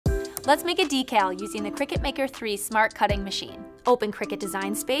Let's make a decal using the Cricut Maker 3 Smart Cutting Machine. Open Cricut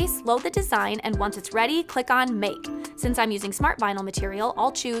Design Space, load the design, and once it's ready, click on Make. Since I'm using smart vinyl material,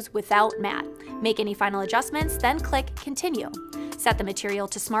 I'll choose Without Matte. Make any final adjustments, then click Continue. Set the material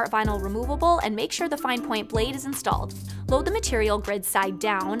to Smart Vinyl Removable and make sure the fine point blade is installed. Load the material grid side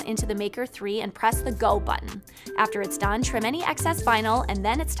down into the Maker 3 and press the Go button. After it's done, trim any excess vinyl and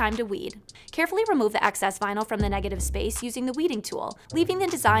then it's time to weed. Carefully remove the excess vinyl from the negative space using the weeding tool, leaving the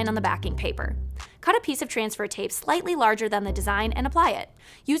design on the backing paper. Cut a piece of transfer tape slightly larger than the design and apply it.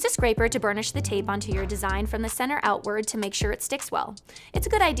 Use a scraper to burnish the tape onto your design from the center outward to make sure it sticks well. It's a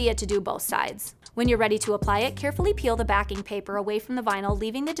good idea to do both sides. When you're ready to apply it, carefully peel the backing paper away from the vinyl,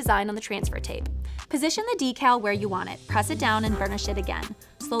 leaving the design on the transfer tape. Position the decal where you want it, press it down and burnish it again.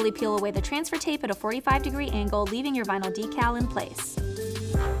 Slowly peel away the transfer tape at a 45-degree angle, leaving your vinyl decal in place.